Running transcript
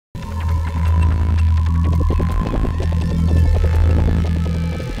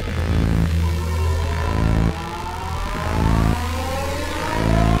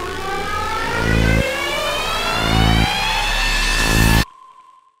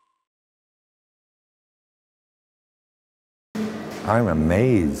I'm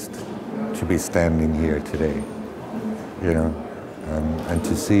amazed to be standing here today, you know, and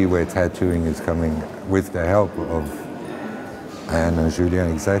to see where tattooing is coming with the help of Anne and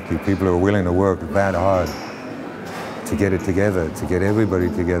Julien, exactly. People who are willing to work that hard to get it together, to get everybody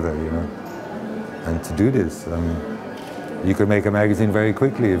together, you know, and to do this. You could make a magazine very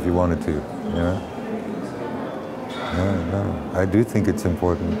quickly if you wanted to, you know. No, I do think it's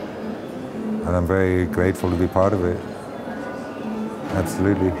important, and I'm very grateful to be part of it.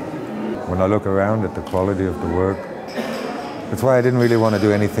 Absolutely. When I look around at the quality of the work, that's why I didn't really want to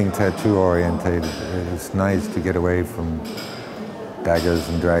do anything tattoo-orientated. It's nice to get away from daggers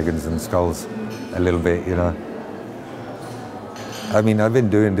and dragons and skulls a little bit, you know. I mean, I've been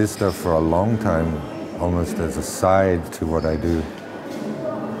doing this stuff for a long time, almost as a side to what I do.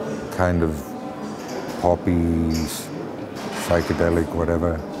 Kind of poppy, psychedelic,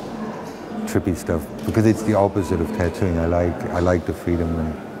 whatever, trippy stuff, because it's the opposite of tattooing. I like the freedom.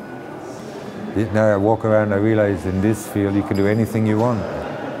 And now I walk around, I realize in this field you can do anything you want.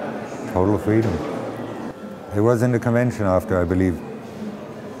 Total freedom. It was in the convention after, I believe,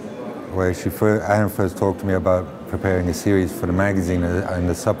 where Anne first talked to me about preparing a series for the magazine and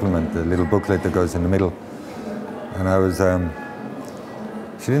the supplement, the little booklet that goes in the middle. And I was,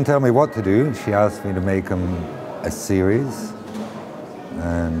 she didn't tell me what to do. She asked me to make a series,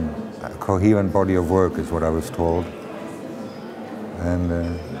 and a coherent body of work is what I was told. And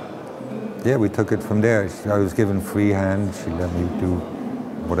yeah, we took it from there. I was given free hand. She let me do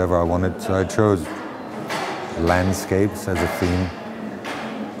whatever I wanted. So I chose landscapes as a theme.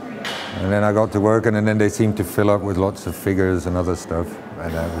 And then I got to work, and then they seemed to fill up with lots of figures and other stuff.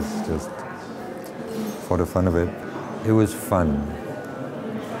 And that was just for the fun of it. It was fun.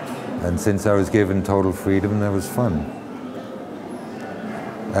 And since I was given total freedom, that was fun.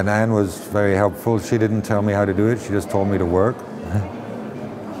 And Anne was very helpful. She didn't tell me how to do it. She just told me to work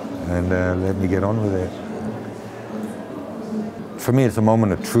and let me get on with it. For me, it's a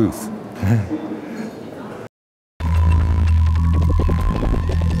moment of truth.